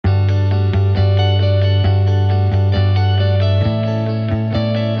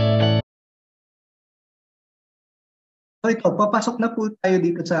ito, papasok na po tayo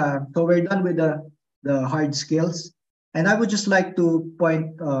dito sa, so we're done with the hard skills. And I would just like to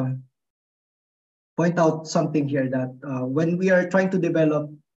point out something here that when we are trying to develop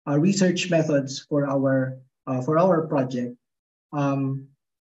research methods for our project, ang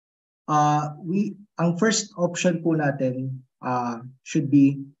first option po natin should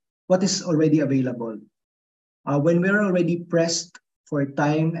be what is already available. When we're already pressed for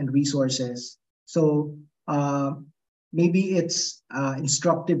time and resources, so maybe it's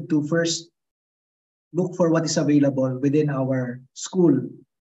instructive to first look for what is available within our school.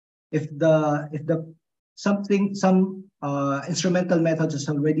 If some instrumental methods has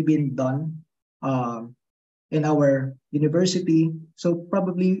already been done in our university, so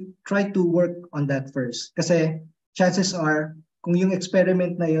probably try to work on that first. Kasi chances are, kung yung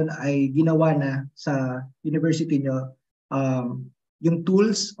experiment na yun ay ginawa na sa university nyo, yung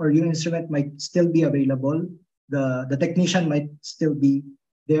tools or yung instrument might still be available. The technician might still be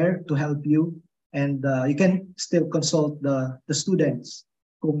there to help you, and you can still consult the students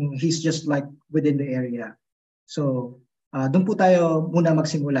kung he's just like within the area. So doon po tayo muna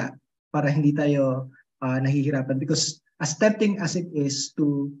magsimula para hindi tayo nahihirapan, because as tempting as it is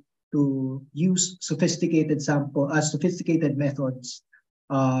to use sophisticated methods,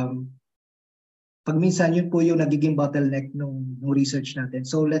 pag minsan yun po yung nagiging bottleneck ng research natin.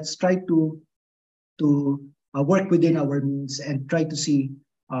 So let's try to work within our means and try to see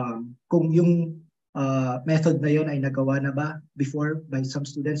kung yung method na yun ay nagawa na ba before by some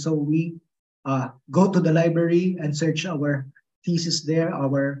students. So we go to the library and search our thesis there,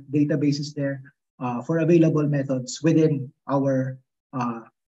 our databases there for available methods within our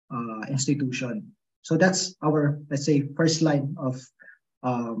institution. So that's our, let's say, first line of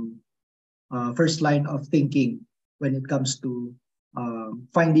thinking when it comes to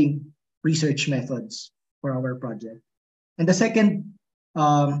finding research methods for our project. And the second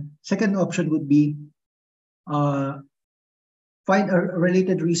option would be find a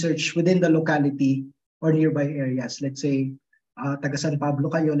related research within the locality or nearby areas. Let's say taga San Pablo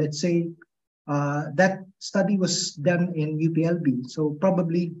kayo, let's say that study was done in UPLB. So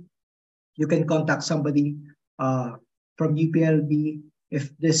probably you can contact somebody from UPLB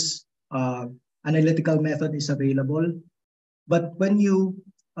if this analytical method is available. But when you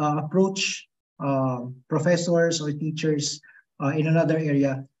approach professors or teachers in another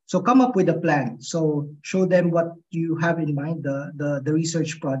area, so come up with a plan. So show them what you have in mind, the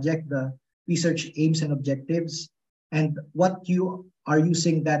research project, the research aims and objectives, and what you are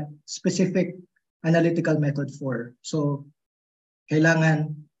using that specific analytical method for. So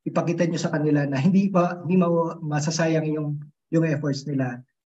kailangan ipakita nyo sa kanila na hindi masasayang yung efforts nila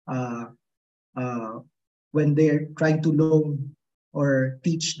when they're trying to loan or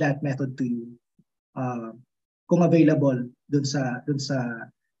teach that method to you, kung available dun sa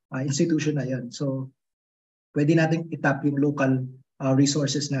institution na yun. So pwede natin itap yung local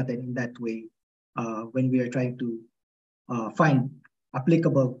resources natin in that way when we are trying to find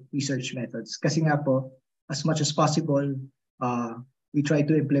applicable research methods. Kasi nga po, as much as possible, we try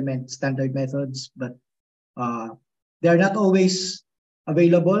to implement standard methods, but they are not always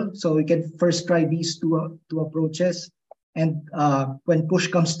available. So we can first try these two approaches. And when push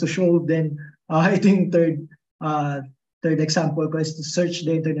comes to shove, then ito yung third example ko is to search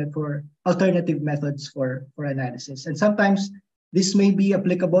the internet for alternative methods for analysis. And sometimes this may be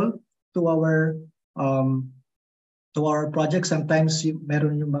applicable to our project. Sometimes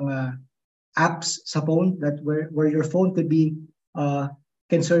meron yung mga apps sa phone that where your phone could be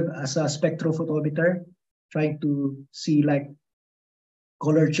can serve as a spectrophotometer, trying to see like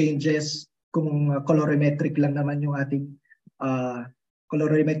color changes. Kung colorimetric lang naman yung ating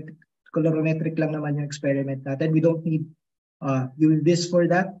colorimetric lang naman yung experiment natin, we don't need UV-Vis for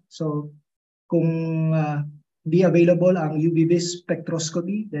that. So kung hindi available ang UV-Vis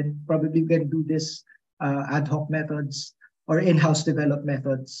spectroscopy, then probably we can do this ad hoc methods or in-house developed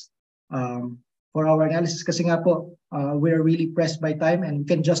methods for our analysis. Kasi nga po, we're really pressed by time and we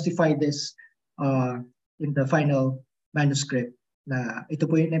can justify this in the final manuscript na ito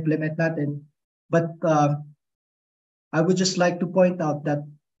po yung implement natin. But I would just like to point out that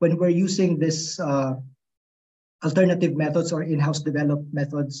when we're using this alternative methods or in-house developed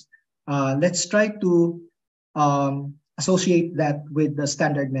methods, let's try to associate that with the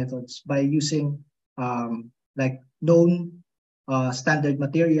standard methods by using like known standard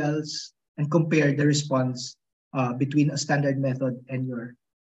materials and compare the response between a standard method and your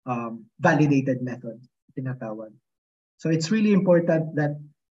validated method, tinatawag. So it's really important that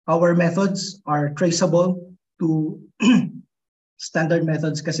our methods are traceable to standard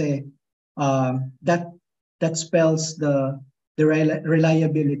methods kasi that that spells the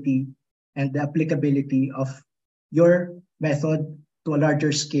reliability and the applicability of your method to a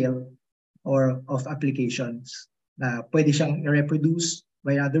larger scale or of applications na pwede siyang i-reproduce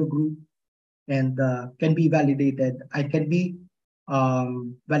by other group and can be validated. I can be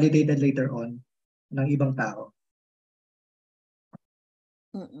validated later on ng ibang tao.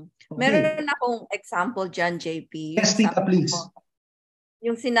 Okay. Meron akong example dyan, JP. Yes, Tita, please.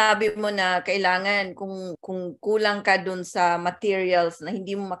 Yung sinabi mo na kailangan kung kulang ka dun sa materials na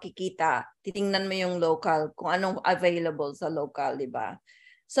hindi mo makikita, titingnan mo yung local, kung anong available sa local, di ba?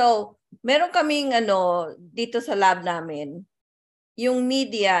 So, meron kaming dito sa lab namin, yung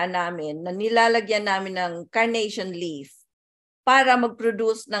media namin na nilalagyan namin ng carnation leaf para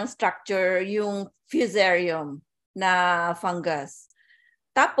mag-produce ng structure yung fusarium na fungus.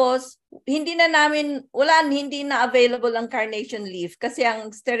 Tapos, hindi na available ang carnation leaf kasi ang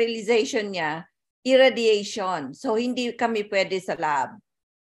sterilization niya, irradiation. So, hindi kami pwede sa lab.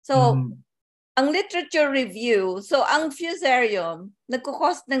 So, ang literature review, so ang fusarium,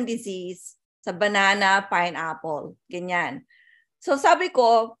 nagkukos ng disease sa banana, pineapple, ganyan. So, sabi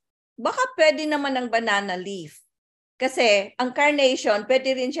ko, baka pwede naman ang banana leaf. Kasi ang carnation,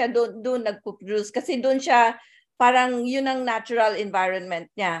 pwede rin siya doon nagpo-produce kasi doon siya parang yun ang natural environment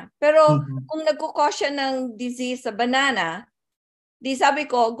niya. Pero kung nagkukos siya ng disease sa banana, di sabi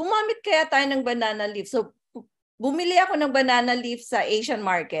ko, gumamit kaya tayo ng banana leaf. So, bumili ako ng banana leaf sa Asian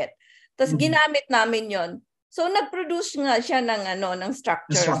market. Tapos ginamit namin yon. So, nag-produce nga siya ng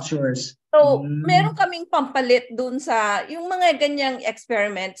structures. So, meron kaming pampalit dun sa yung mga ganyang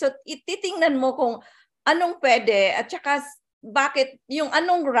experiment. So, ititingnan mo kung anong pwede at saka bakit, yung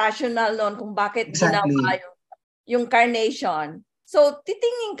anong rational nun kung bakit ginawa yung carnation. So,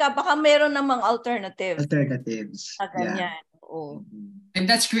 titingin ka, baka meron namang alternatives. Yeah. Oo. And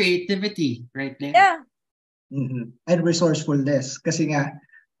that's creativity, right there. Yeah. And resourcefulness. Kasi nga,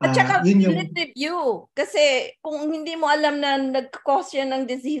 at saka, split review. Kasi kung hindi mo alam na nag-cause yan ng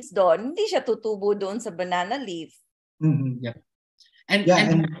disease doon, hindi siya tutubo doon sa banana leaf. Yep. And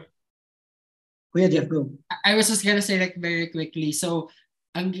Kuya Jeff, go. I was just gonna say like very quickly. So,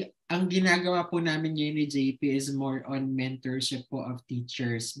 ang ginagawa po namin ngayon ni JP is more on mentorship po of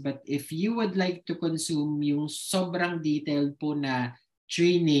teachers. But if you would like to consume yung sobrang detailed po na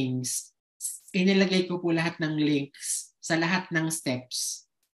trainings, inilagay ko po lahat ng links sa lahat ng steps.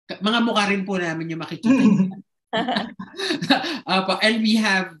 Mga mukha rin po namin yung makikita. And we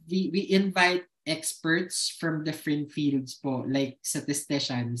invite experts from different fields po, like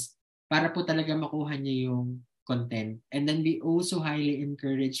statisticians, para po talaga makuha niya yung content. And then we also highly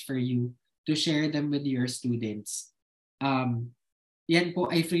encourage for you to share them with your students. Yan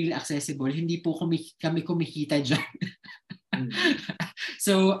po ay freely accessible. Hindi po kami kumikita dyan.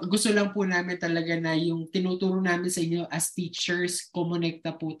 So, gusto lang po namin talaga na yung tinuturo namin sa inyo as teachers,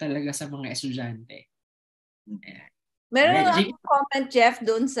 kumonekta po talaga sa mga estudyante. Meron akong comment, Jeff,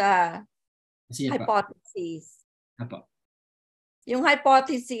 doon sa hypothesis. Yung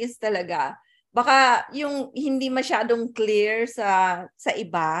hypothesis talaga, baka yung hindi masyadong clear sa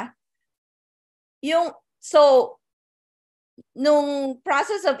iba. Nung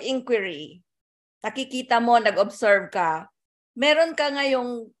process of inquiry, nakikita mo, nag-observe ka, meron ka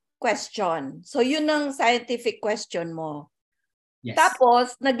ngayong question. So, yun ang scientific question mo. Yes.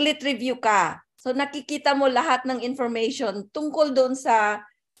 Tapos, nag-lit review ka. So, nakikita mo lahat ng information tungkol doon sa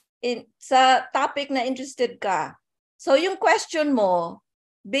topic na interested ka. So, yung question mo,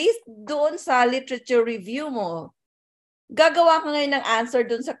 based doon sa literature review mo, gagawa ka ngayon ng answer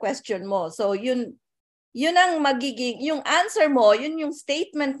doon sa question mo. So, yun ang magiging, yung answer mo, yun yung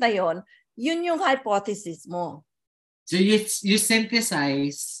statement na yun yung hypothesis mo. So you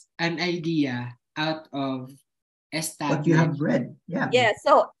synthesize an idea out of established. What you have read. Yeah. Yeah,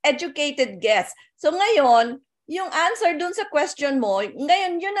 so educated guess. So ngayon, yung answer dun sa question mo,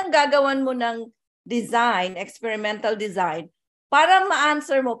 ngayon yun ang gagawan mo ng design, experimental design, para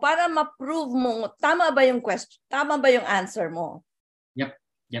ma-answer mo, para ma-prove mo, tama ba yung question, tama ba yung answer mo? Yep.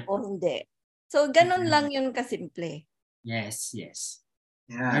 O hindi. So ganun lang yun kasimple. Yes. Yeah.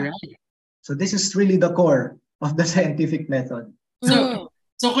 All right. So this is really the core of the scientific method. So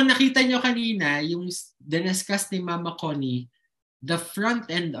kung nakita nyo kanina, yung diniscuss ni Mama Connie, the front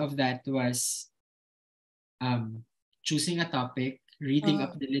end of that was choosing a topic, reading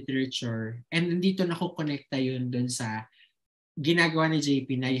up the literature, and nandito nakukonekta yun dun sa ginagawa ni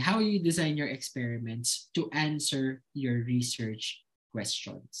JP na how you design your experiments to answer your research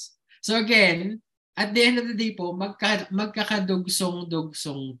questions. So again, at the end of the day po,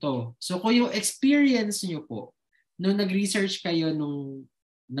 magkakadugsong-dugsong to. So kung yung experience nyo po, nung nag-research kayo, nung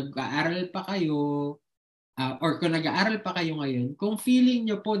nag-aaral pa kayo, or kung nag-aaral pa kayo ngayon, kung feeling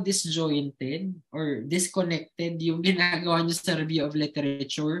nyo po disjointed or disconnected yung ginagawa nyo sa review of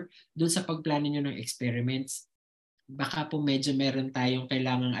literature dun sa pagplano nyo ng experiments, baka po medyo meron tayong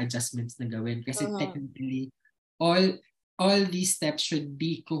kailangang adjustments na gawin. Kasi technically, all these steps should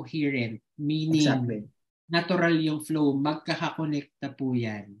be coherent, meaning natural yung flow, magkakakonekta po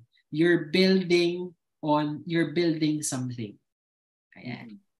yan. You're building something.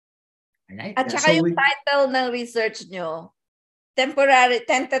 Ayan. Alright? At saka yung title ng research nyo, temporary,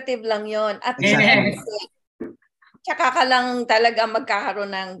 tentative lang yon. At saka ka lang talaga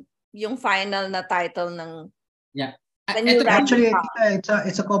magkakaroon ng yung final na title ng actually,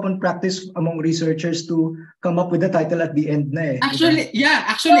 it's a common practice among researchers to come up with the title at the end na eh. Actually,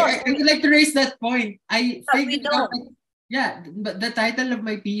 I would like to raise that point. I figured out but the title of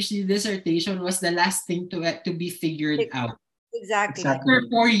my PhD dissertation was the last thing to be figured out. Exactly. After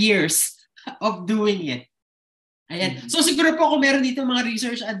 4 years of doing it. Ayan. So siguro po kung meron dito mga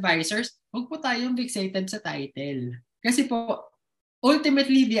research advisors, huwag po tayong fixated sa title. Kasi po,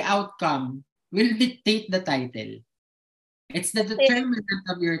 ultimately, the outcome will dictate the title. It's the determinant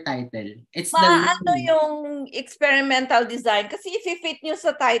of your title. It's ano yung experimental design? Kasi if-fit nyo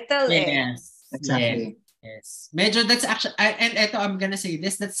sa title Yes. Exactly. Yes. Medyo that's actually, and eto I'm gonna say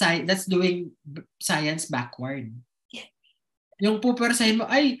this, that's doing science backward. Yung pupersahin mo,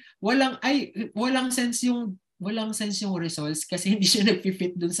 walang sense yung results kasi hindi siya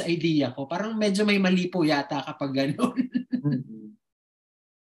nag-fit dun sa idea ko. Parang medyo may mali po yata kapag gano'n.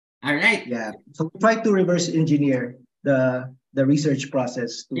 All right. Yeah. So try to reverse engineer the research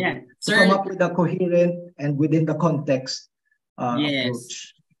process to come up with a coherent and within the context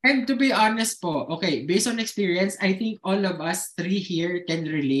approach. And to be honest po, okay, based on experience, I think all of us three here can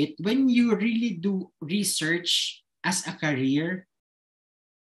relate. When you really do research as a career,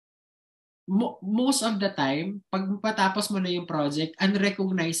 most of the time, pag patapos mo na yung project,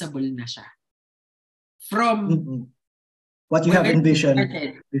 unrecognizable na siya. From what you have envisioned.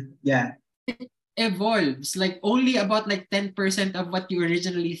 Yeah. It evolves. Like only about 10% of what you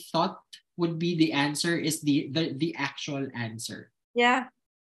originally thought would be the answer is the actual answer. Yeah.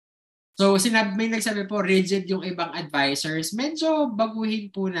 So may nagsabi po, rigid yung ibang advisors, medyo baguhin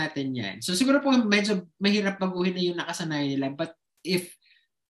po natin yan. So siguro po medyo mahirap baguhin na yung nakasanayan nila. But if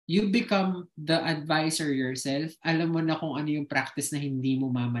you become the advisor yourself, alam mo na kung ano yung practice na hindi mo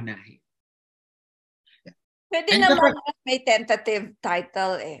mamanahin. Pwede naman may tentative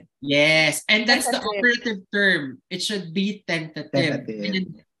title eh. Yes, and that's the operative term. It should be tentative.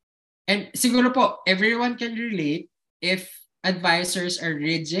 And siguro po, everyone can relate if advisors are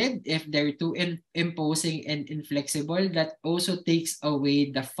rigid, if they're too imposing and inflexible, that also takes away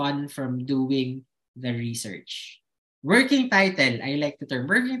the fun from doing the research. Working title, I like the term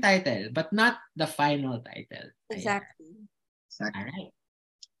working title, but not the final title. Exactly. All right.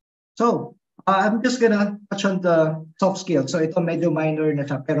 So, I'm just gonna touch on the soft skills. So ito medyo minor na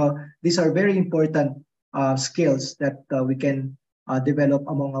siya, pero these are very important skills that we can develop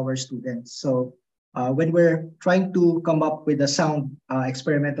among our students. So when we're trying to come up with a sound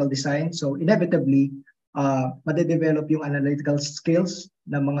experimental design, so inevitably, madedevelop yung analytical skills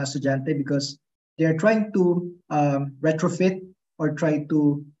ng mga estudyante because they're trying to retrofit or try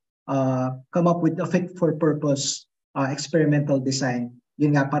to come up with a fit-for-purpose experimental design.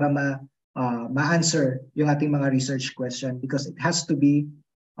 Yun nga, para ma-answer yung ating mga research question because it has to be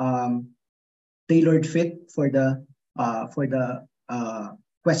tailored fit for the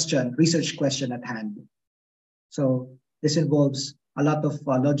research question at hand. So this involves a lot of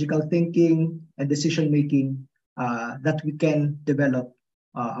logical thinking and decision making that we can develop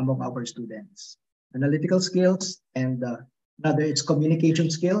among our students. Analytical skills and another it's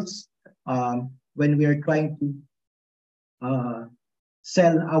communication skills. When we are trying to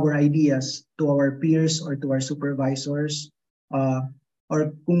sell our ideas to our peers or to our supervisors, or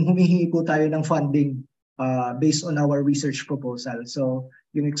kung humihingi po tayo ng funding based on our research proposal. So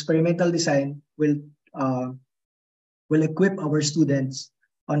yung experimental design will equip our students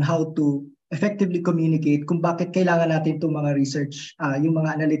on how to effectively communicate kung bakit kailangan natin itong mga research, yung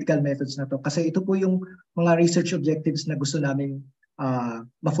mga analytical methods na to. Kasi ito po yung mga research objectives na gusto namin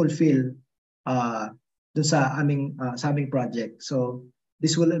ma-fulfill dun sa aming project. So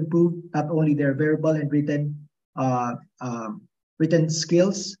this will improve not only their verbal and written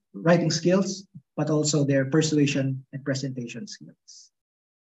skills, writing skills, but also their persuasion and presentation skills.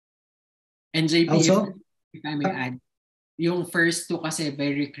 And JP, also, if I may add, yung first two kasi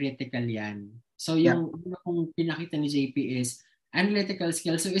very critical yan. So yung kung pinakita ni JP is analytical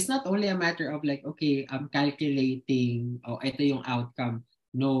skills. So it's not only a matter of okay, I'm calculating, ito yung outcome.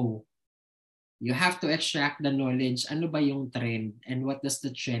 No. You have to extract the knowledge. Ano ba yung trend and what does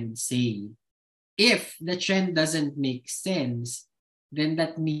the trend say? If the trend doesn't make sense, then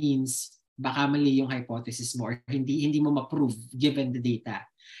that means baka mali yung hypothesis mo or hindi mo ma-prove given the data.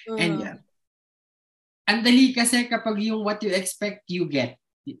 And ang dali kasi kapag yung what you expect you get,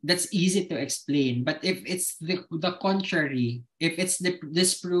 that's easy to explain. But if it's the contrary, if it's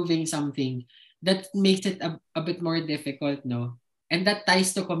disproving something, that makes it a bit more difficult, no? And that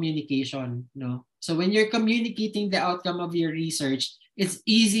ties to communication, no? So when you're communicating the outcome of your research, it's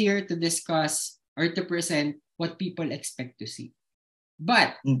easier to discuss or to present what people expect to see.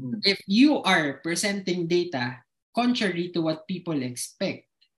 But if you are presenting data contrary to what people expect,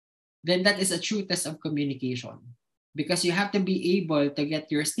 then that is a true test of communication. Because you have to be able to get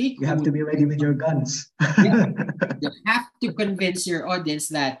your stakeholders. You have to be ready with your guns. You have to convince your audience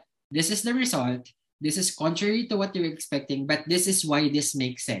that this is the result, this is contrary to what you're expecting, but this is why this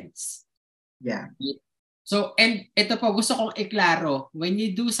makes sense. Yeah. So, and ito po, gusto kong iklaro, when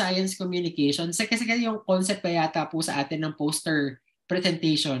you do science communication, kasi yung concept pa yata po sa atin ng poster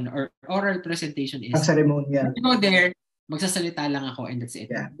presentation or oral presentation is, ang ceremonial. You go there, magsasalita lang ako and that's it.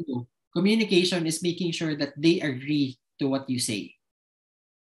 Yeah. Communication is making sure that they agree to what you say.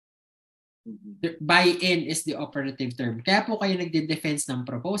 Buy-in is the operative term. Kaya po kayo nagde-defense ng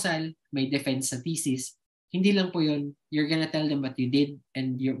proposal, may defense sa thesis. Hindi lang po yun. You're gonna tell them what you did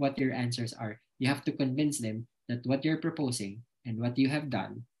and what your answers are. You have to convince them that what you're proposing and what you have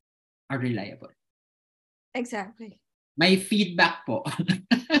done are reliable. Exactly. May feedback po.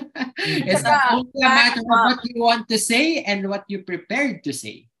 It's not only a matter of what you want to say and what you prepared to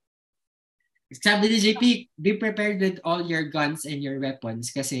say. Sabi ni JP, be prepared with all your guns and your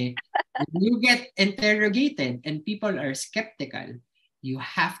weapons kasi when you get interrogated and people are skeptical, you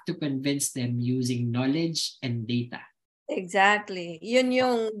have to convince them using knowledge and data. Exactly. Yun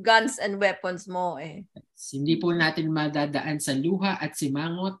yung guns and weapons mo eh. Hindi po natin madadaan sa luha at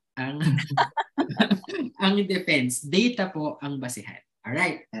simangot ang ang defense. Data po ang basihan.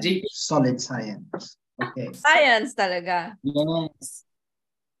 Alright, JP. Solid science. Okay. Science talaga. Yes.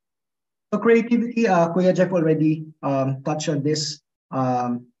 So creativity, Kuya Jeff already touched on this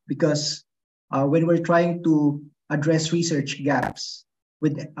because when we're trying to address research gaps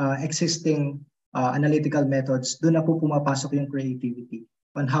with existing analytical methods, doon na po pumapasok yung creativity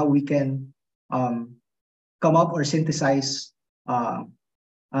on how we can come up or synthesize a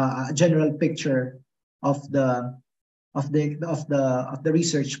general picture of the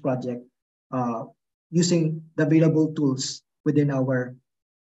research project using the available tools within our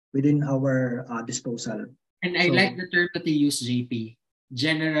disposal. And I like the term that they use, JP,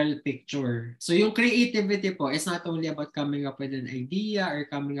 general picture. So yung creativity po is not only about coming up with an idea or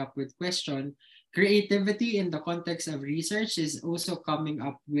coming up with question. Creativity in the context of research is also coming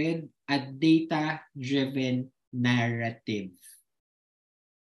up with a data-driven narrative.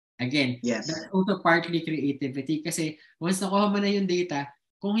 Again, yes. That's also partly creativity kasi once nakuha mo na yung data,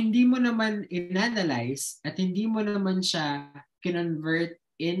 kung hindi mo naman in-analyze at hindi mo naman siya convert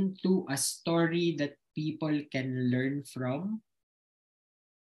into a story that people can learn from?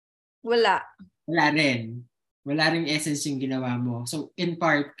 Wala rin. Wala rin essence yung ginawa mo. So in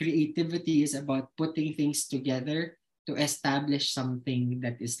part, creativity is about putting things together to establish something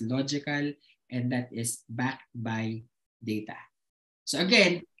that is logical and that is backed by data. So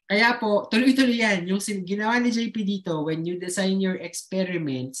again, kaya po, tuloy-tuloy yan. Yung ginawa ni JP dito, when you design your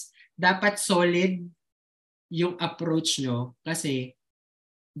experiments, dapat solid yung approach nyo kasi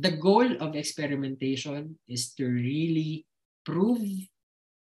the goal of experimentation is to really prove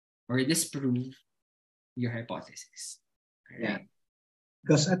or disprove your hypothesis. Right? Yeah.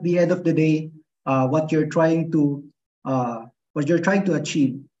 Because at the end of the day, what you're trying to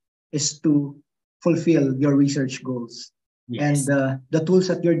achieve is to fulfill your research goals. Yes. And the tools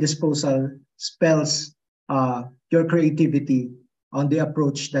at your disposal spells your creativity on the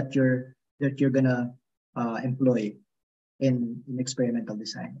approach that you're gonna employ in experimental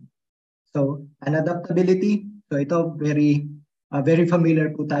design. So an adaptability. So ito very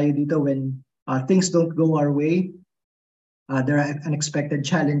familiar po tayo dito when things don't go our way. There are unexpected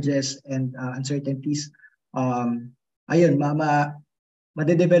challenges and uncertainties. Ayun,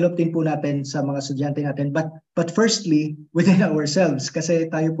 madedevelop din po natin sa mga estudyante natin. But firstly, within ourselves, kasi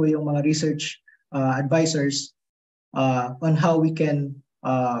tayo po yung mga research advisors on how we can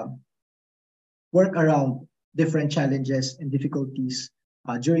work around different challenges and difficulties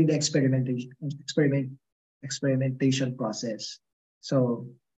during the experimentation process. So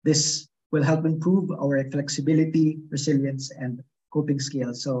this will help improve our flexibility, resilience, and coping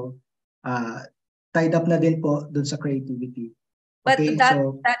skills. So tied up na din po dun sa creativity. But Okay, that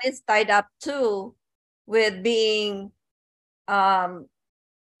so that is tied up too with being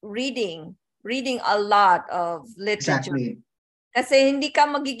reading a lot of literature. exactly. Kasi hindi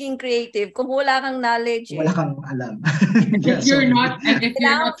ka magiging creative kung wala kang knowledge Wala eh. kang alam. If you're Sorry. not, and if you're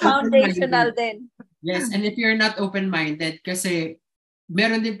Kailangan not foundational open-minded, din. yes, and if you're not open-minded, kasi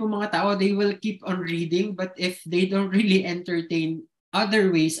meron din po mga tao, they will keep on reading, but if they don't really entertain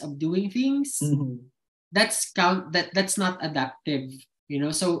other ways of doing things, Mhm. that's not adaptive,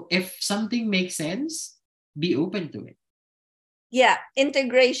 So if something makes sense, be open to it. Yeah,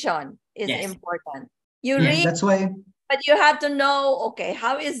 integration is Yes. important. You Yes. read, That's why, but you have to know, okay,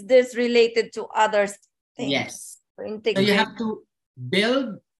 how is this related to other things? Yes. So So integrate. you have to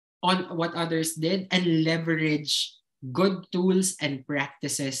build on what others did and leverage good tools and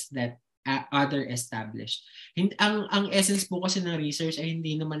practices that other established. Ang essence po kasi ng research ay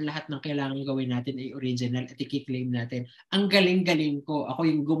hindi naman lahat ng kailangan gawin natin ay original at i-claim natin. Ang galing-galing ko, ako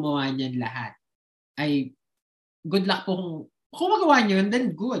yung gumawa niyan lahat. Ay good luck po kung magawa niyo yun,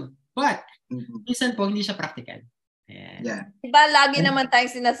 then good. But minsan po hindi siya practical. yeah. Diba lagi naman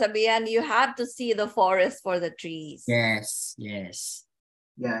tayong sinasabihan, you have to see the forest for the trees. Yes, yes.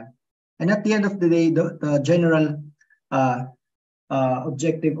 Yeah. And at the end of the day, the general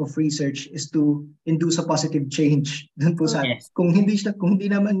objective of research is to induce a positive change. Dun po sa Yes. kung hindi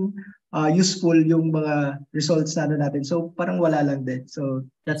naman useful yung mga results na natin, so parang wala lang din. So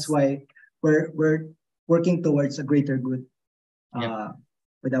that's why we're working towards a greater good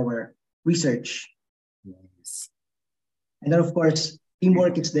with our research. Yes. And then of course,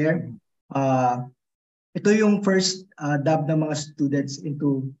 teamwork is there. Ito yung first dab ng mga students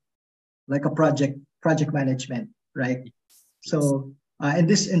into like a project management, right? So, and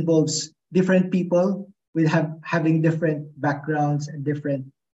this involves different people with having different backgrounds and different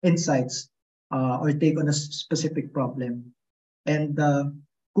insights or take on a specific problem. And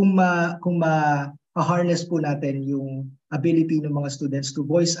kung ma-harness po natin yung ability ng mga students to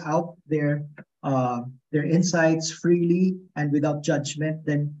voice out their insights freely and without judgment,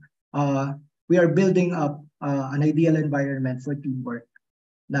 then we are building up an ideal environment for teamwork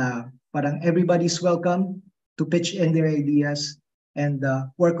na parang everybody's welcome to pitch in their ideas and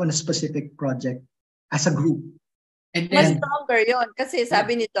work on a specific project as a group. And mas stronger yun. Kasi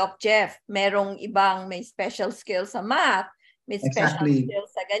sabi ni Doc Jeff, merong ibang may special skills sa math, may special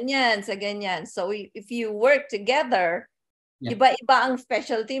skills sa ganyan. So if you work together, iba-iba ang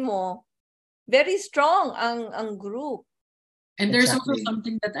specialty mo, very strong ang group. And there's also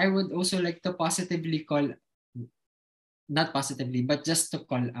something that I would also like to positively call, not positively, but just to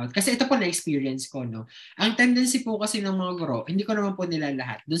call out. Kasi ito po na-experience ko, no? Ang tendency po kasi ng mga guro, hindi ko naman po nila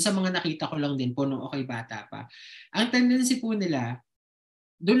lahat. Doon sa mga nakita ko lang din po nung okay bata pa. Ang tendency po nila,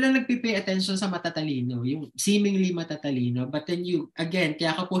 doon lang nagpipay attention sa matatalino, yung seemingly matatalino. But then again,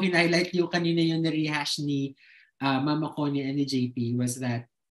 kaya ako po hin-highlight yung kanina yung ni-rehash ni Mama Connie and ni JP was that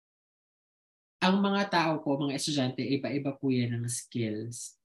ang mga tao po, mga estudyante, iba-iba po yan ng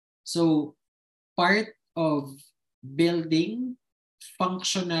skills. So, part of building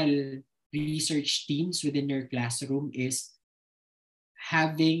functional research teams within your classroom is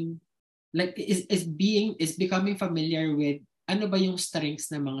having, like, is becoming familiar with ano ba yung strengths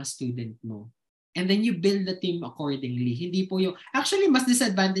ng mga student mo. And then you build the team accordingly. Hindi po yung, actually, mas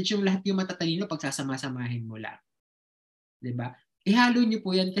disadvantage yung lahat yung matatalino pag sasama-samahin mo lang. Diba? Ihalo nyo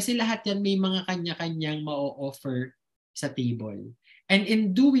po yan kasi lahat yan may mga kanya-kanyang ma-offer sa table. And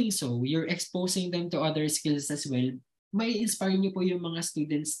in doing so, you're exposing them to other skills as well. May inspire nyo po yung mga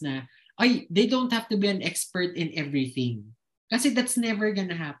students na, they don't have to be an expert in everything. Kasi that's never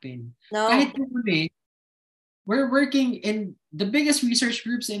gonna happen. No. Kahit po we're working in the biggest research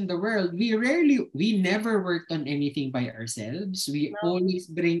groups in the world. We never worked on anything by ourselves. We always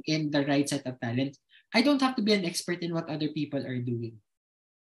bring in the right set of talent. I don't have to be an expert in what other people are doing.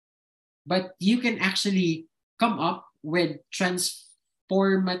 But you can actually come up with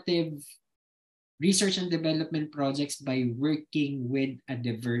transformative research and development projects by working with a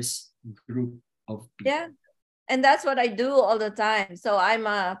diverse group of people. Yeah, and that's what I do all the time. So I'm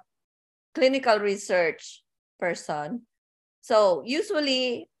a clinical research person. So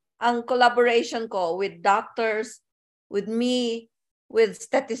usually, ang collaboration ko with doctors, with me, with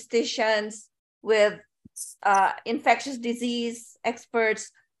statisticians, with infectious disease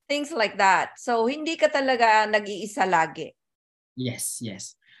experts, things like that. So hindi ka talaga nag-iisa lagi. Yes,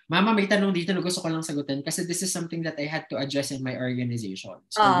 yes. Mama, may tanong dito na gusto ko lang sagutin kasi this is something that I had to address in my organization.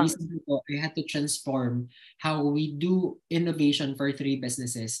 So recently po, I had to transform how we do innovation for 3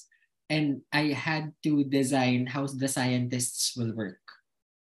 businesses and I had to design how the scientists will work.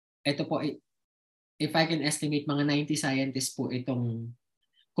 Ito po, if I can estimate, mga 90 scientists po itong,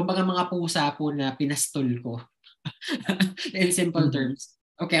 kumbaga mga pusa po na pinastol ko. In simple terms.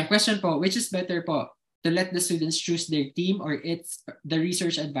 Okay, ang question po, which is better po, to let the students choose their team or it's the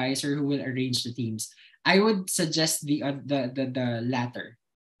research advisor who will arrange the teams? I would suggest the latter.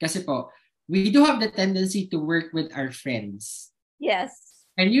 Kasi po, we do have the tendency to work with our friends. Yes.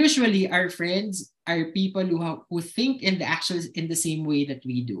 And usually our friends are people who think in the same way that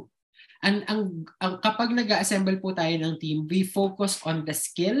we do. And kapag nag-assemble po tayo ng team, we focus on the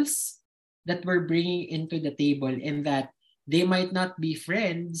skills that we're bringing into the table, and that they might not be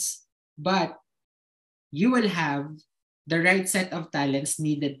friends, but you will have the right set of talents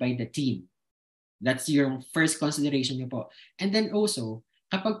needed by the team. That's your first consideration nyo po. And then also,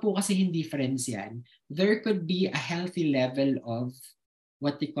 kapag po kasi hindi friends yan, there could be a healthy level of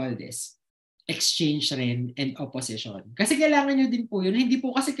what they call this, exchange rin and opposition. Kasi kailangan nyo din po yun. Hindi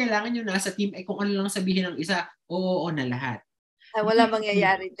po kasi kailangan nyo nasa team ay kung ano lang sabihin ng isa, oo na lahat. Ay, wala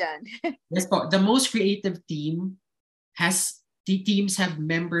mangyayari dyan. Yes po. The most creative team teams have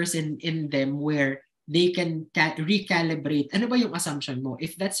members in them where they can recalibrate. Ano ba yung assumption mo?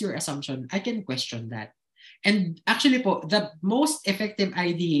 If that's your assumption, I can question that. And actually po, the most effective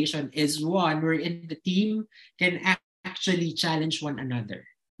ideation is one wherein the team can actually challenge one another.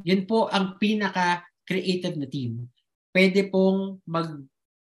 Yun po ang pinaka-creative na team. Pwede pong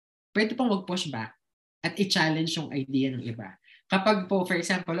mag-push back at i-challenge yung idea ng iba. Kapag po, for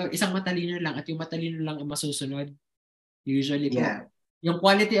example, isang matalino lang at yung matalino lang ang masusunod, usually po, yung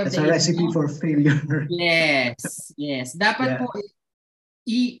quality of That's a recipe for failure. Yes. Dapat po,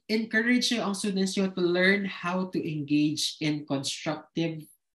 i-encourage nyo ang students nyo to learn how to engage in constructive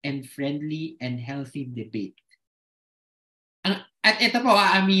and friendly and healthy debate. At ito po,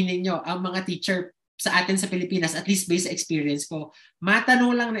 aaminin nyo, ang mga teacher sa atin sa Pilipinas, at least based sa experience ko,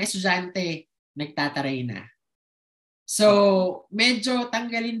 matanong lang na estudyante, nagtataray na. So, medyo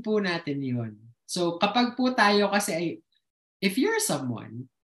tanggalin po natin yun. So, kapag po tayo kasi, if you're someone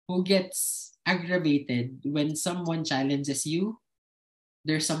who gets aggravated when someone challenges you,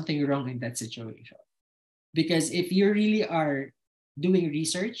 there's something wrong in that situation. Because if you really are doing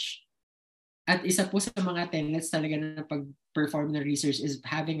research, at isa po sa mga tenets talaga na pag-perform ng research is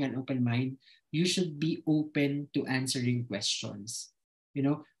having an open mind. You should be open to answering questions. You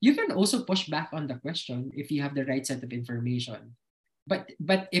know, you can also push back on the question if you have the right set of information.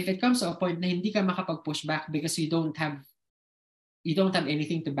 But if it comes to a point na hindi ka makapag-push back because you don't have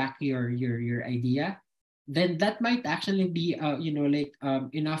anything to back your idea, then that might actually be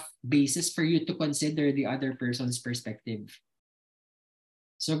enough basis for you to consider the other person's perspective.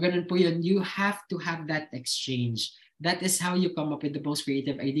 So ganun po yun. You have to have that exchange. That is how you come up with the most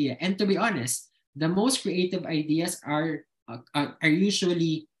creative idea. And to be honest, the most creative ideas are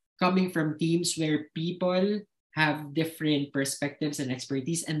usually coming from teams where people have different perspectives and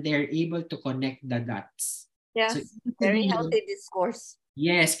expertise and they're able to connect the dots. Yes, so, very healthy discourse.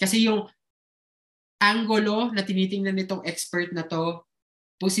 Yes, kasi yung angulo na tinitingnan nitong expert na to,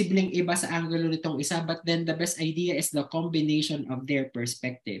 posibleng iba sa angulo nitong isa, but then the best idea is the combination of their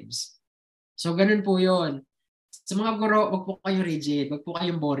perspectives. So, ganun po yun. Sa mga guro, wag po kayong rigid, wag po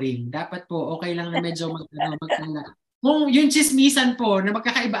kayong boring. Dapat po, okay lang na medyo magkala. Kung yung chismisan po, na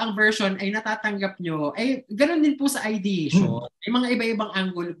magkakaiba ang version ay natatanggap nyo, ay ganun din po sa ideation. May mga iba-ibang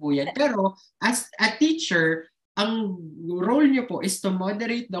angulo po yan. Pero, as a teacher, ang role nyo po is to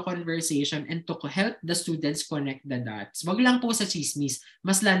moderate the conversation and to help the students connect the dots. Wag lang po sa chismis,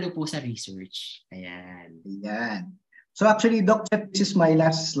 mas lalo po sa research. Ayan. So actually, Doc Jeff, this is my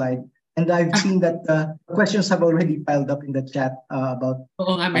last slide. And I've seen that questions have already piled up in the chat about...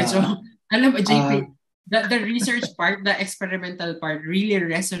 Oo nga, medyo. Alam mo, JP, the research part, the experimental part really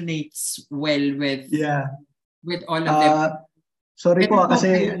resonates well with all of them. Sorry po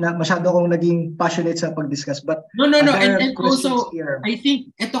kasi masyado akong naging passionate sa pag-discuss, but no. And also here. I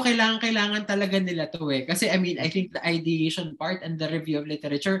think ito kailangan talaga nila to Kasi I think the ideation part and the review of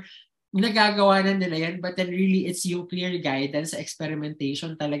literature, nagagawa na nila yan, but then really it's yung clear guidance sa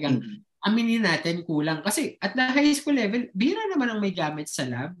experimentation talagang aminin natin kulang. Kasi at the high school level, bihira naman ang may gamit sa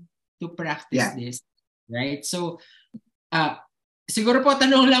lab to practice this. Right? So, siguro po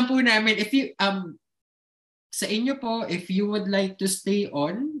tanong lang po namin, if you sa inyo po, if you would like to stay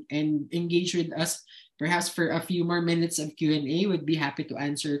on and engage with us perhaps for a few more minutes of Q&A, we'd be happy to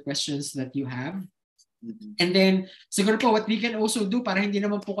answer questions that you have. And then, siguro po, what we can also do para hindi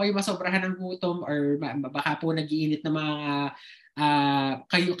naman po kayo masobrahan ng gutom or baka po nag-iinit na mga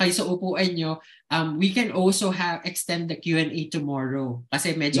kayo sa upuan nyo, we can also extend the Q&A tomorrow.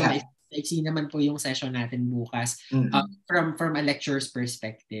 Kasi medyo Iksi naman po yung session natin bukas Mhm. from a lecturer's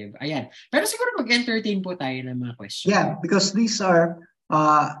perspective. Ayan. Pero siguro mag-entertain po tayo ng mga questions. Yeah, because these are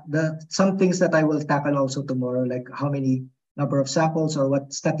some things that I will tackle also tomorrow, like how many number of samples or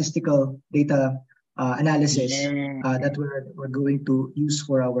what statistical data analysis that we're going to use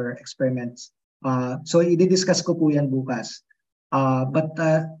for our experiments. So i-discuss ko po yan bukas. But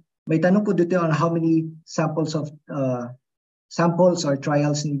may tanong po dito on how many samples or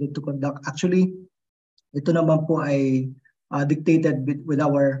trials needed to conduct. Actually, ito naman po ay dictated with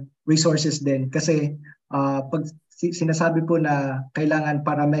our resources din. Kasi pag sinasabi po na kailangan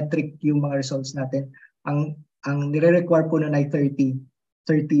parametric yung mga results natin, ang nire-require po nun ay 30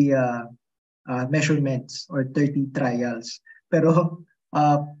 measurements or 30 trials. Pero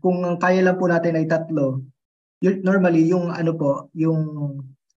kung ang kaya lang po natin ay 3, normally yung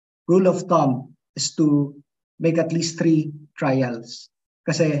rule of thumb is to make at least 3 trials.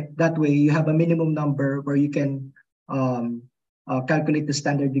 Kasi that way you have a minimum number where you can calculate the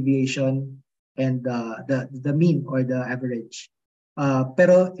standard deviation and the mean or the average.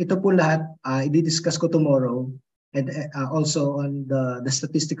 Pero ito po lahat i-discuss ko tomorrow, and also on the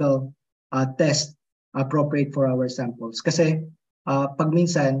statistical test appropriate for our samples. Kasi pag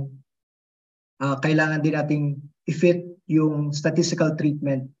minsan kailangan din nating i-fit yung statistical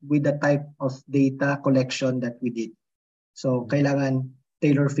treatment with the type of data collection that we did. So kailangan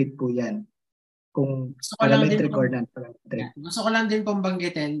tailor fit po yan. Kung parametric or non-parametric. Gusto ko lang din pong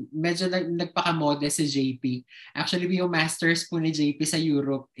banggitin, medyo nagpakamode si JP. Actually, yung masters po ni JP sa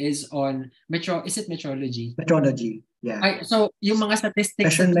Europe is on metrology? Metrology, yeah. So, yung mga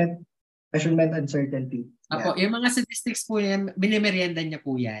statistics... Measurement uncertainty. Apo, yung mga statistics po yan, binimerienda niya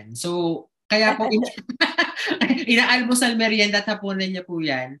po yan. So, kaya po, inaalmusal merienda at hapunan niya po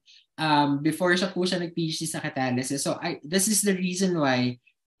yan before siya nag-PhD sa catalysis. So, this is the reason why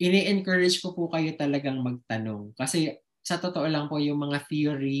ini-encourage ko po kayo talagang magtanong. Kasi sa totoo lang po, yung mga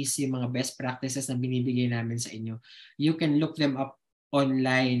theories, yung mga best practices na binibigay namin sa inyo, you can look them up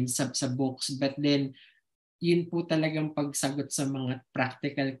online sa books. But then, yun po talagang pagsagot sa mga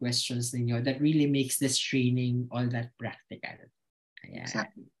practical questions ninyo that really makes this training all that practical. Ayan.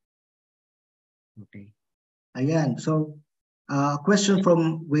 Exactly. Okay. Ayan. So, question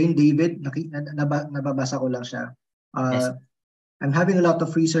from Wayne David. Nababasa ko lang siya. Yes. I'm having a lot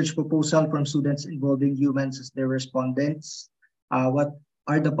of research proposal from students involving humans as their respondents. What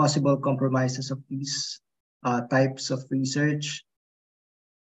are the possible compromises of these types of research?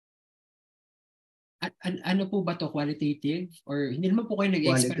 Ano po ba to? Qualitative? Or hindi naman po kayo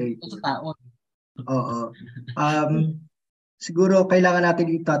nag-experiment sa tao? Oo. Siguro kailangan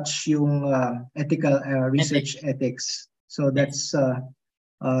natin i-touch yung ethical research ethics. So that's a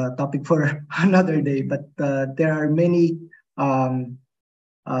topic for another day. But there are many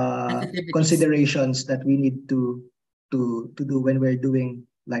considerations that we need to do when we're doing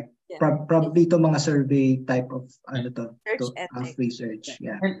probably to mga survey type of research.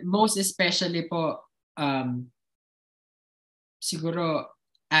 Yeah. And most especially po siguro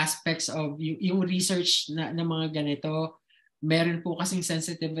aspects of yung research na mga ganito, meron po kasing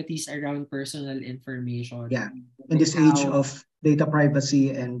sensitivities around personal information. Yeah. In this age of data privacy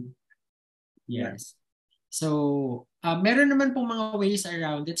and yes. So, meron naman pong mga ways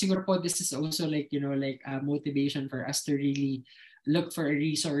around it. Siguro po this is also motivation for us to really look for a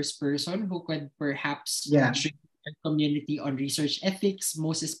resource person who could perhaps train our community on research ethics,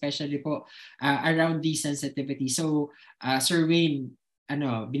 most especially po around these sensitivities. So, Sir Wayne,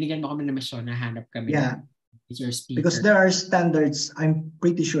 binigyan mo kami ng misyon, nahanap kami. Yeah. Because there are standards, I'm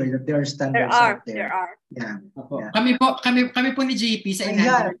pretty sure that there are standards out there. There are. Yeah. Yeah. Kami po ni JP sa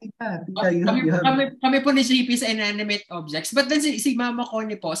inanimate. Kami po ni JP sa inanimate objects. But then si Mama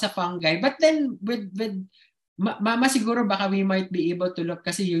Connie po sa fungi. But then with Mama siguro baka we might be able to look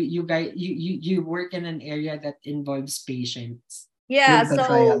kasi you guys you work in an area that involves patients. Yeah,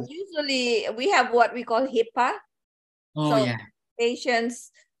 so usually we have what we call HIPAA. Oh, so yeah.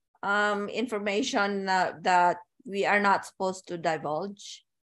 Patients information that we are not supposed to divulge.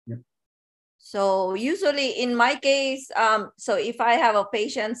 Yep. So usually in my case, so if I have a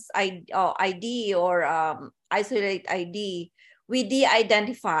patient's ID or isolate ID, we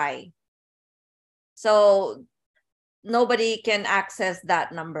de-identify. So nobody can access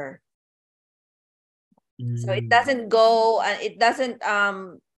that number. So it doesn't go, it doesn't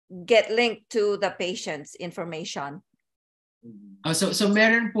get linked to the patient's information. Oh, so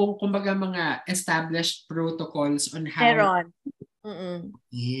meron po kumbaga mga established protocols on how. Meron.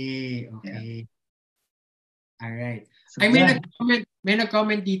 Yeah, okay. Yeah. All right. So, Ay, yan. may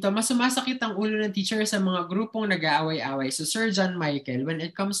nag-comment dito, mas sumasakit ang ulo ng teacher sa mga grupong nag-aaway-away. So Sir John Michael, when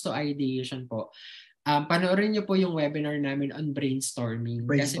it comes to ideation po, panoorin niyo po yung webinar namin on brainstorming.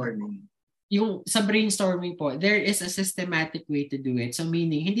 Brainstorming. Kasi yung sa brainstorming po, there is a systematic way to do it. So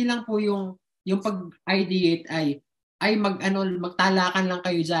meaning, hindi lang po yung pag-ideate ay magtalakan lang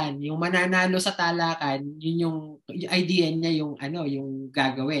kayo diyan. Yung mananalo sa talakan, yun yung idea niya, yung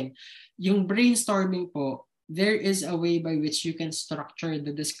gagawin. Yung brainstorming po, there is a way by which you can structure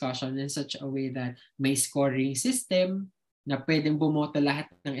the discussion in such a way that may scoring system na pwedeng bumoto lahat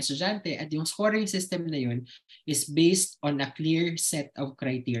ng estudyante, at yung scoring system na yun is based on a clear set of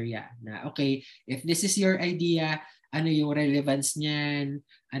criteria na okay, if this is your idea, ano yung relevance niyan,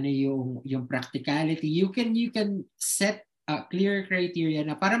 ano yung practicality, you can set a clear criteria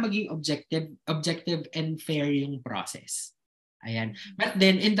na para maging objective and fair yung process. Ayan. But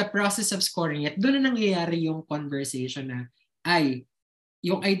then, in the process of scoring it, doon na nangyayari yung conversation na,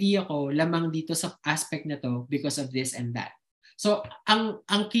 yung idea ko, lamang dito sa aspect na to because of this and that. So, ang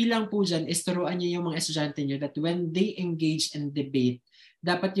key lang po dyan is turuan niyo yung mga estudyante niyo that when they engage in debate,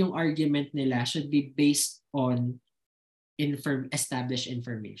 dapat yung argument nila should be based on established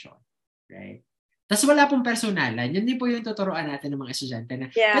information. Right? Tapos wala pong personalan. Yun din po yung tuturuan natin ng mga estudyante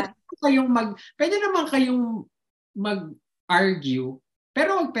na pwede naman kayong mag-argue,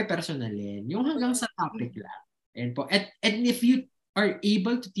 pero huwag pe-personalin. Yung hanggang sa topic lang. And if you are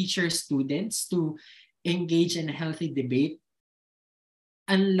able to teach your students to engage in a healthy debate,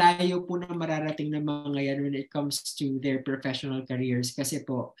 ang layo po na mararating ng mga yan when it comes to their professional careers. Kasi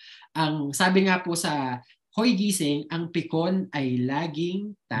po, ang sabi nga po sa Hoy Gising, ang pikon ay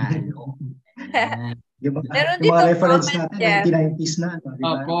laging talo. Yung mga reference natin, 1990s na.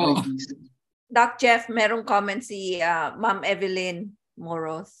 Diba? Opo. Doc Jeff, merong comment si Ma'am Evelyn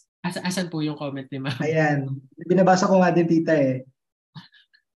Moros. Asan po yung comment ni Ma'am? Ayan. Binabasa ko nga din, tita eh.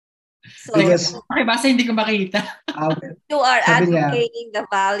 So, pakibasa, hindi ko makita. You are advocating the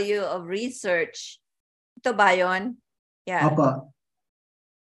value of research. Ito ba yun? Yeah. Opo.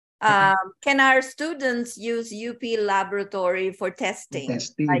 Can our students use UP laboratory for testing?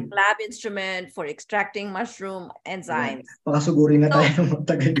 Like lab instrument for extracting mushroom enzymes? Pakasugurin na tayo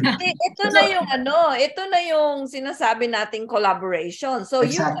magtagal. Ito na yung sinasabi nating collaboration. So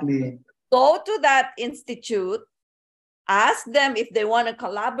exactly. You go to that institute, ask them if they want to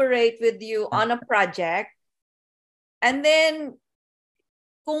collaborate with you on a project, and then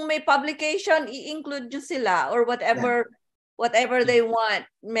kung may publication, i-include nyo sila or whatever they want.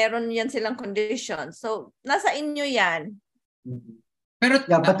 Meron yan silang conditions. So, nasa inyo yan.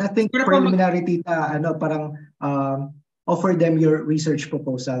 But I think preliminary, tita, parang offer them your research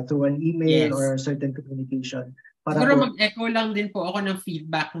proposal through an email or certain communication. Siguro mag-echo lang din po ako ng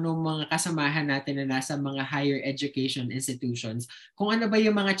feedback ng mga kasamahan natin na nasa mga higher education institutions. Kung ano ba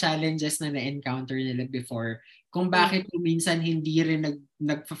yung mga challenges na na-encounter nila before. Kung bakit minsan hindi rin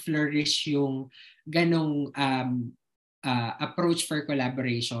nag-flourish yung ganong approach for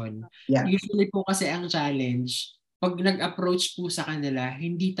collaboration. Yeah. Usually po kasi ang challenge, pag nag-approach po sa kanila,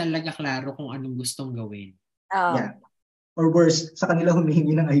 hindi talaga klaro kung anong gustong gawin. Yeah. Or worse, sa kanila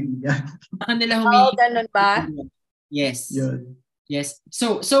humihingi ng idea. Sa kanila humihingi. Ganun ba? Yes. Yun. Yes.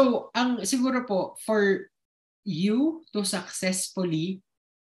 So ang siguro po, for you to successfully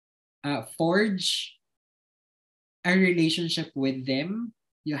forge a relationship with them,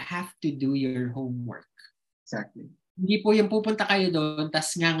 you have to do your homework. Exactly. Hindi po yung pupunta kayo doon,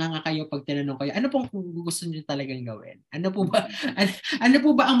 tas nga kayo pag tinanong kayo, ano pong gusto niyo talagang gawin? Ano po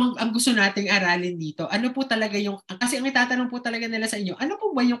ba ang gusto nating aralin dito? Ano po talaga kasi ang itatanong po talaga nila sa inyo, ano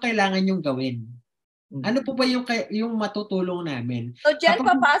po ba yung kailangan yung gawin? Ano po ba yung matutulong namin? So,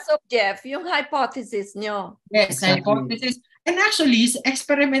 papasok, Jeff, yung hypothesis nyo. Yes, exactly. Hypothesis. And actually,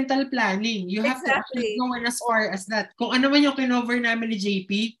 experimental planning. You have to actually go as far as that. Kung ano man yung kinover namin ni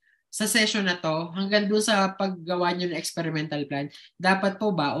JP, sa session na to, hanggang doon sa paggawa nyo ng experimental plan, dapat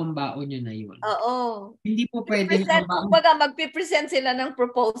po baon-baon nyo na yun. Oo. Hindi po pwedeng magpipresent sila ng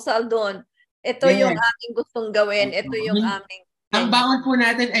proposal doon. Ito yung aming gustong gawin. Ito yung aming... Ang baon po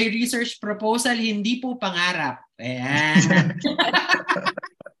natin ay research proposal, hindi po pangarap. Ayan.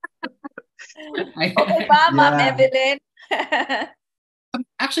 Okay ba, Ma'am Evelyn?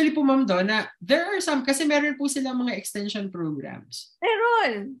 Actually po, Ma'am Donna, there are some, kasi meron po silang mga extension programs.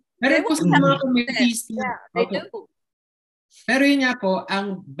 Meron po sa mga committees. Yeah, they do. Pero yun nga po,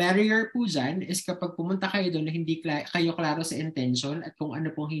 ang barrier po dyan is kapag pumunta kayo doon na hindi kayo klaro sa intention at kung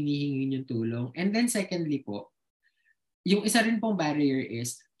ano pong hinihingi yung tulong. And then secondly po, yung isa rin pong barrier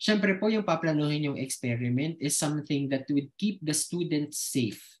is, syempre po yung paplanuhin yung experiment is something that would keep the students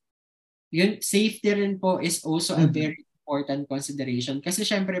safe. yun, safety rin po is also a very important consideration. Kasi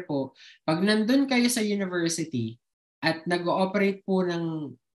syempre po, pag nandun kayo sa university at nag-ooperate po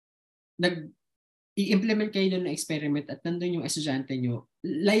i-implement kayo doon ng experiment at nandun yung estudyante nyo,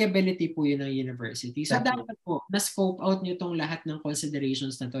 liability po yun ng university. So dapat po, na-scope out nyo tong lahat ng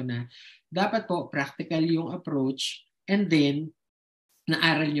considerations na to na dapat po practical yung approach and then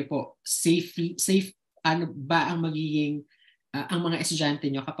naaral nyo po safe ano ba ang magiging ang mga estudyante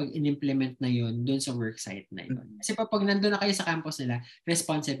nyo kapag in-implement na yun doon sa worksite na yun. Kasi pag nandun na kayo sa campus nila,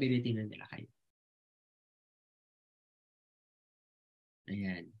 responsibility na nila kayo.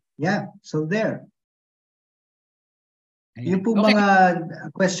 Ayan. Yeah, so there. Ayan. Yung po mga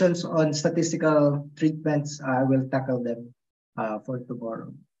questions on statistical treatments, I will tackle them for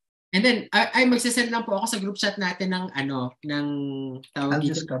tomorrow. And then, ay magsasend lang po ako sa group chat natin ng tawag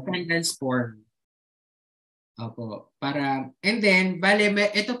dito, attendance form. Opo. And then, bale,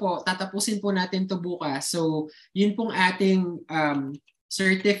 ito po, tatapusin po natin to bukas. So, yun pong ating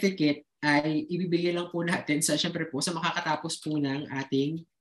certificate ay ibibigay lang po natin syempre po, sa makakatapos po ng ating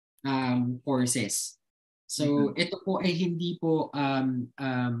courses. So, ito po ay hindi po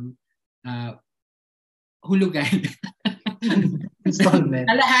hulugan. Installment.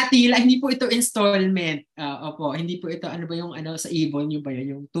 Kalahati lang, hindi po ito installment. Opo, hindi po ito, ano ba yung sa Avon, yung ba yun?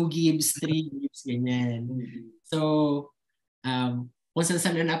 Yung 2 gigs, 3 gigs, ganyan. So, kung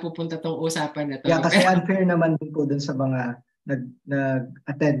saan na napupunta tong usapan na to. Yeah, kasi unfair naman po dun sa mga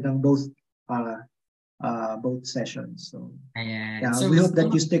nag-attend ng both sessions. So, ayan. Yeah, So, we hope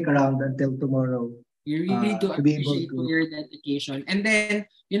that you stick around until tomorrow. You really do appreciate your dedication. And then,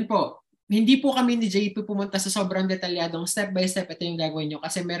 yun po, hindi po kami ni JP pumunta sa sobrang detalyadong step by step ito yung gagawin nyo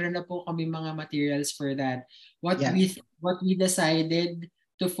kasi meron na po kami mga materials for that. What we decided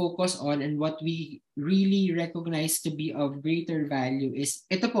to focus on and what we really recognize to be of greater value is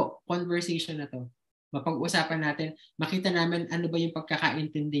ito po, conversation na to. Mapag-usapan natin, makita namin ano ba yung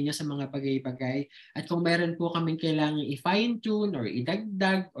pagkakaintindi nyo sa mga bagay-bagay. At kung meron po kaming kailangan i-fine-tune or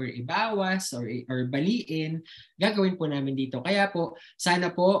idagdag or ibawas or baliin, gagawin po namin dito. Kaya po,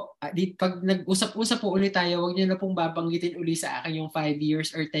 sana po, pag nag-usap-usap po ulit tayo, huwag nyo na pong babanggitin uli sa akin yung 5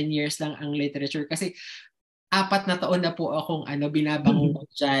 years or 10 years lang ang literature. Kasi 4 na taon na po akong binabangon ko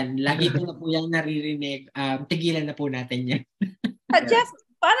dyan. Lagi ko na po yung naririnig. Tigilan na po natin yan. Just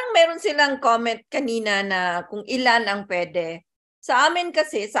parang meron silang comment kanina na kung ilan ang pwede. Sa amin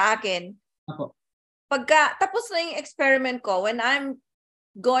kasi, sa akin, pagka tapos na yung experiment ko, when I'm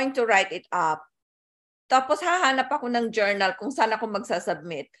going to write it up, tapos hahanap ako ng journal kung saan ako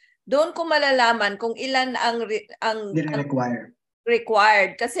magsasubmit, doon ko malalaman kung ilan ang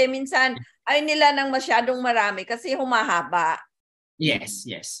required. Kasi minsan, ay nila ng masyadong marami kasi humahaba. Yes.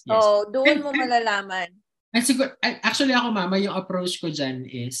 So, doon mo malalaman. Actually ako, Mama, yung approach ko dyan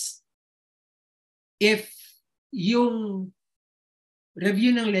is if yung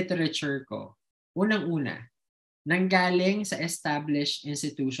review ng literature ko, unang-una, nanggaling sa established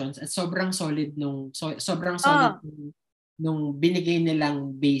institutions at sobrang solid nung binigay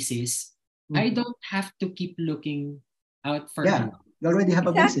nilang basis, I don't have to keep looking out for you already have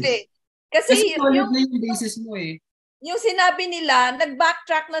a basis. Kasi solid na yung basis mo eh. Yung sinabi nila,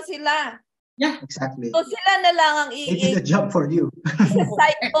 nag-backtrack na sila. Yeah, exactly. So sila na lang ang they did the job for you. Sa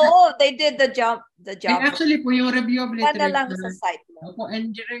site they did the job. And actually po, yung review of literature, lang sa site mo.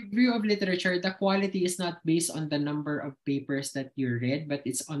 And the review of literature, the quality is not based on the number of papers that you read, but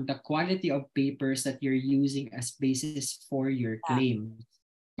it's on the quality of papers that you're using as basis for your claim.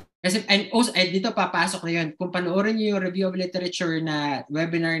 Kasi, and also, dito papasok na yun. Kung panoorin niyo yung review of literature na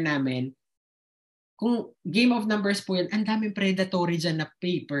webinar namin, kung game of numbers po yan, ang daming predatory dyan na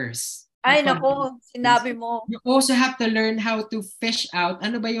papers. Ay, nako, sinabi mo. You also have to learn how to fish out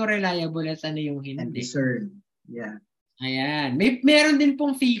ano ba yung reliable at ano yung hindi. And discern. Yeah. Ayan. Meron din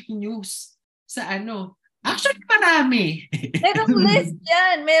pong fake news sa Actually, marami. Merong list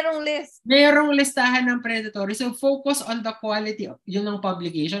yan. Merong listahan ng predatory. So, focus on the quality of yung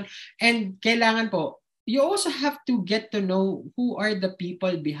publication. And kailangan po, you also have to get to know who are the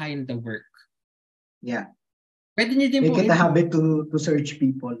people behind the work. Yeah. Pwede niyo din Make it a habit to search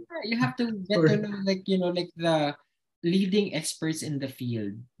people. You have to get to know like the leading experts in the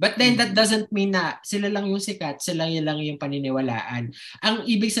field. But then that doesn't mean na sila lang yung sikat, sila lang yung paniniwalaan. Ang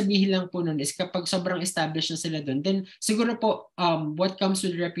ibig sabihin lang po nun is kapag sobrang established na sila dun, then siguro po what comes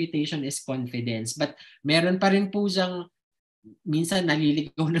with reputation is confidence. But meron pa rin po siyang minsan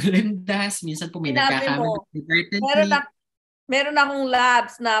naliligaw ng landas, minsan po may nagkakamali. Meron akong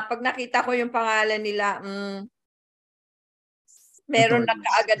labs na pag nakita ko yung pangalan nila, meron na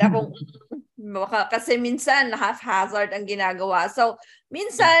kaagad akong kasi minsan haphazard ang ginagawa. So,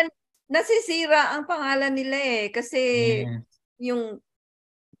 minsan nasisira ang pangalan nila eh. Kasi yung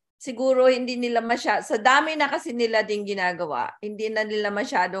siguro hindi nila sa dami na kasi nila din ginagawa, hindi na nila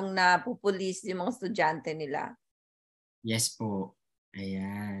masyadong napupulis yung mga estudyante nila. Yes po.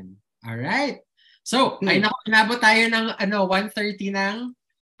 Ayan. Alright. So, ay naku, inabot tayo ng 1:30 ng...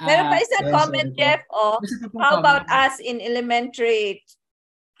 Meron pa isang comment, Jeff. How about us in elementary?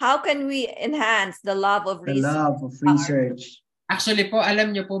 How can we enhance the love of research? The love of research. Actually po, alam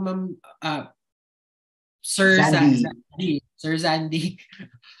niyo po, Ma'am Sir Zandy,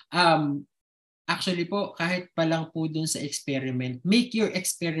 actually po, kahit pa lang po dun sa experiment, make your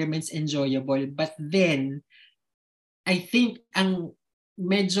experiments enjoyable. But then, I think ang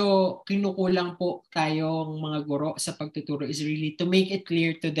medyo kinukulang po tayong mga guro sa pagtuturo is really to make it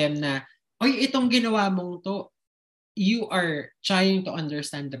clear to them na, oy, itong ginawa mong to, you are trying to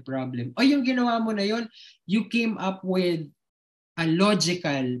understand the problem. O yung ginawa mo na yon, you came up with a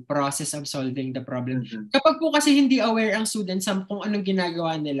logical process of solving the problem. Mm-hmm. Kapag po kasi hindi aware ang students kung anong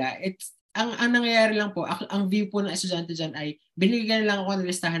ginagawa nila, ang nangyayari lang po, ang view po ng estudyante dyan ay binigyan lang ako ng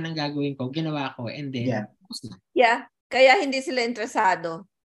listahan ng gagawin ko, ginawa ko, and then kaya hindi sila interesado.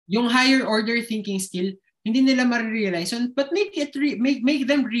 Yung higher order thinking skill, hindi nila ma-realize, but make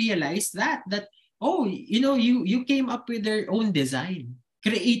them realize that you came up with their own design.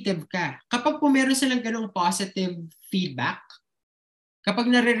 Creative ka. Kapag po meron silang ganong positive feedback, kapag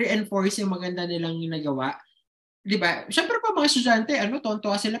nare-reinforce yung maganda nilang ginagawa, di ba? Siyempre pa mga estudyante,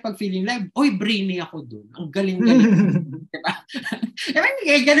 tontuwa sila pag feeling live, oy, brainy ako dun. Ang galing-galing. Di ba?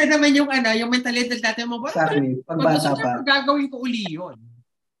 Gano'n naman yung mentalidad natin mo. Exactly. Pagbata pa. Gagawin ko uli yun.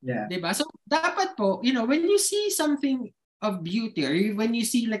 Yeah. Di ba? So, dapat po, when you see something of beauty or when you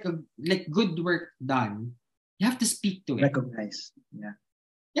see like good work done, you have to speak to it. Recognize. Yeah.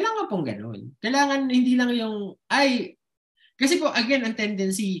 Kailangan pong ganun. Kailangan hindi lang yung, kasi po, again, ang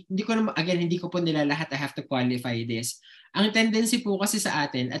tendency, hindi ko po nila lahat, I have to qualify this. Ang tendency po kasi sa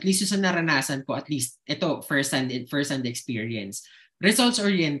atin, at least yung sa naranasan ko, at least, ito, first-hand experience.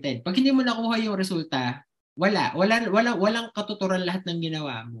 Results-oriented. Pag hindi mo nakuha yung resulta, walang katuturan lahat ng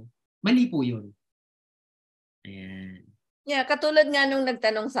ginawa mo. Mali po yun. Ayan. Yeah, katulad nga nung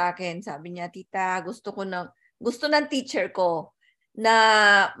nagtanong sa akin, sabi niya, tita, gusto ng teacher ko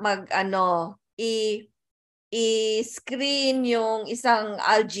na i-screen yung isang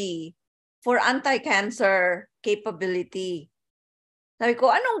algae for anti-cancer capability. Sabi ko,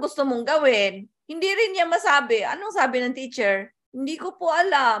 anong gusto mong gawin? Hindi rin niya masabi. Anong sabi ng teacher? Hindi ko po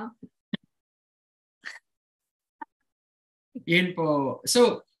alam. Yun po.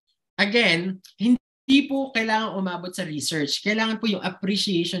 So, again, hindi po kailangan umabot sa research. Kailangan po yung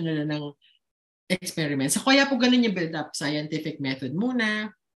appreciation nila ng experiments. So, kaya po ganun yung build up. Scientific method muna,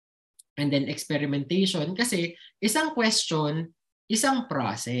 and then experimentation. Kasi isang question, isang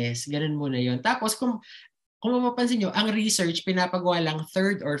process. Ganun muna yun. Tapos kung mapapansin nyo, ang research pinapagawa lang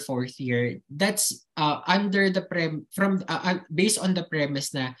 3rd or 4th year. That's based on the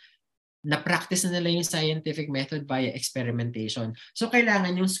premise na na-practice na nila yung scientific method via experimentation. So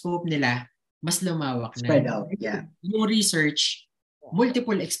kailangan yung scope nila mas lumawak na. Spread out, yeah. Yung research,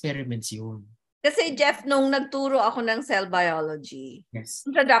 multiple experiments yun. Kasi Jeff, nung nagturo ako ng cell biology, yes.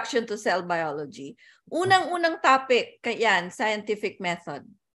 Introduction to Cell Biology, unang-unang topic, yan, scientific method.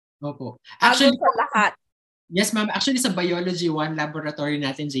 Opo. Actually, sa lahat. Yes, ma'am. Actually, sa Biology 1 laboratory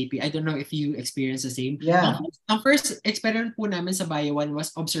natin, JP, I don't know if you experience the same. Yeah. Ang first experiment po namin sa Bio 1 was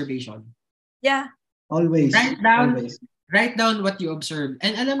observation. Yeah. Always. Write down what you observe.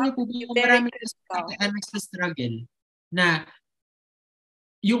 And alam niyo po, marami na struggle na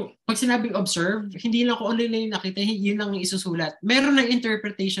yung pag sinabing observe, hindi lang ko online yung nakita, yun lang yung isusulat. Meron ng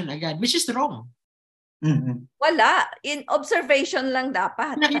interpretation agad, which is wrong. Mm-hmm. Wala. In observation lang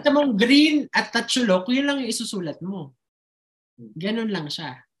dapat. Nakita mong green at tatsulok, yun lang yung isusulat mo. Ganun lang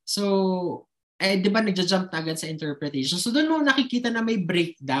siya. So, di ba nagja-jump na agad sa interpretation? So, doon mo nakikita na may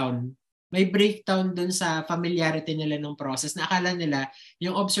breakdown. May breakdown doon sa familiarity nila ng process na akala nila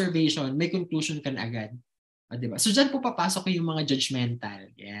yung observation, may conclusion ka na agad. O, diba? So, dyan po papasok yung mga judgmental.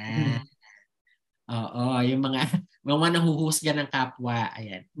 Yan. Oo, yung mga nahuhusga ng kapwa.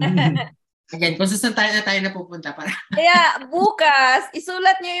 Ayan. Again, kung saan tayo na pupunta. Kaya bukas,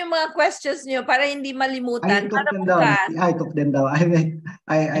 isulat niyo yung mga questions niyo para hindi malimutan. I took them down.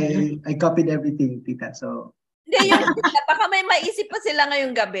 I copied everything, tita. So, hindi, baka may maisip pa sila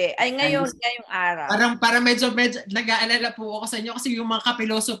ngayong gabi. Ay, ngayong araw. Para medyo nag-aalala po ako sa inyo kasi yung mga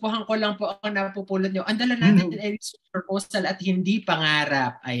kapilosopohan ko lang po ako napupulot nyo. Ang dala natin ay proposal at hindi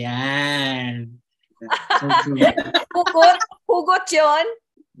pangarap. Ayan. So true. Hugot yun?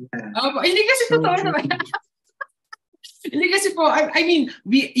 Yeah. Hindi kasi totoo naman. Hindi kasi po, I mean,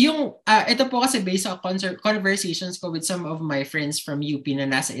 ito po kasi based on conversations ko with some of my friends from UP na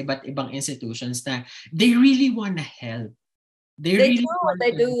nasa iba't ibang institutions na they really wanna help. They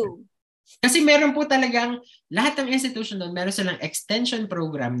do. Kasi meron po talagang, lahat ng institution doon, meron silang extension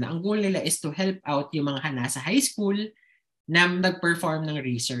program na ang goal nila is to help out yung mga nasa high school na nag-perform ng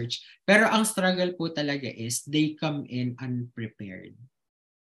research. Pero ang struggle po talaga is they come in unprepared.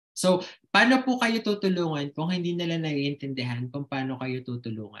 So, paano po kayo tutulungan kung hindi nila naiintindihan kung paano kayo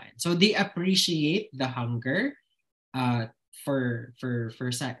tutulungan? So, they appreciate the hunger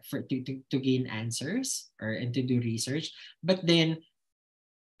to gain answers and to do research. But then,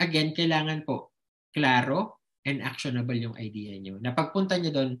 again, kailangan po klaro and actionable yung idea nyo. Na pagpunta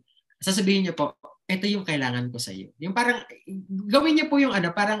nyo doon, sasabihin nyo po, ito yung kailangan ko sa iyo. Yung parang, gawin niyo po yung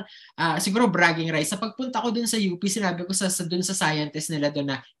parang siguro bragging rights. Sa pagpunta ko doon sa UP, sinabi ko doon sa scientist nila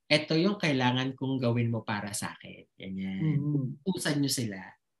doon na ito yung kailangan kong gawin mo para sa akin. Ganyan. Utusan nyo sila.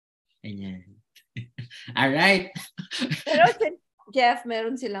 Ganyan. Alright. Pero Jeff,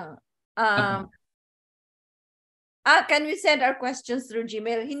 meron silang can we send our questions through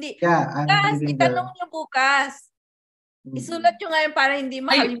Gmail? Hindi. Bukas, itanong nyo bukas. Isulat nyo ngayon para hindi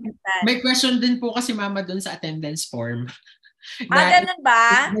makalimutan. May question din po kasi mama doon sa attendance form. Ganun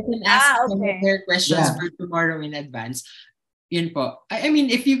ba? They can ask some of their questions for tomorrow in advance. Yun po. I mean,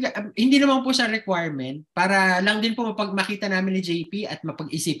 if you, hindi naman po siya requirement, para lang din po makita namin ni JP at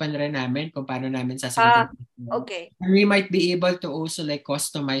mapag-isipan rin namin kung paano namin sasagutin. Okay. And we might be able to also like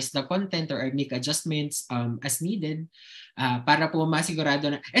customize the content or make adjustments as needed para po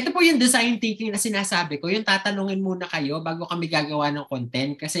masigurado na. Ito po yung design thinking na sinasabi ko, yung tatanungin muna kayo bago kami gagawa ng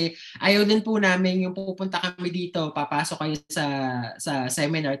content. Kasi ayaw din po namin yung pupunta kami dito, papasok kayo sa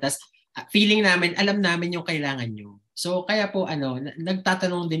seminar, tas feeling namin, alam namin yung kailangan nyo. So kaya po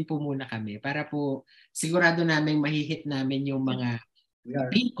nagtatanong din po muna kami para po sigurado namin mahihit namin yung mga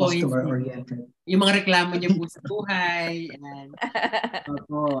customer-oriented. Yung mga reklamo niyo po sa buhay.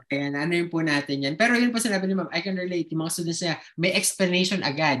 Opo, ayan, yun po natin yan. Pero yun po sinabi ni ma'am, I can relate. Yung mga students niya, may explanation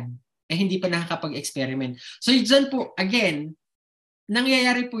agad. Hindi pa nakakapag-experiment. So dyan po, again,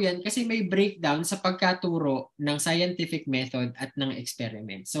 nangyayari po yan kasi may breakdown sa pagkaturo ng scientific method at ng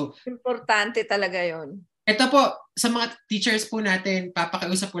experiment. So, importante talaga yun. Ito po, sa mga teachers po natin,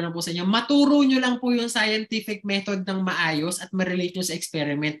 papakiusap ko lang po sa inyo, maturo nyo lang po yung scientific method ng maayos at ma-relate nyo sa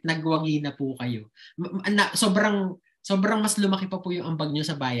experiment, nagwagi na po kayo. Sobrang mas lumaki pa po yung ambag nyo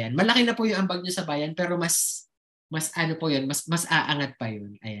sa bayan. Malaki na po yung ambag nyo sa bayan, pero mas aangat pa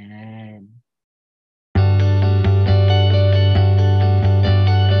yun. Ayan.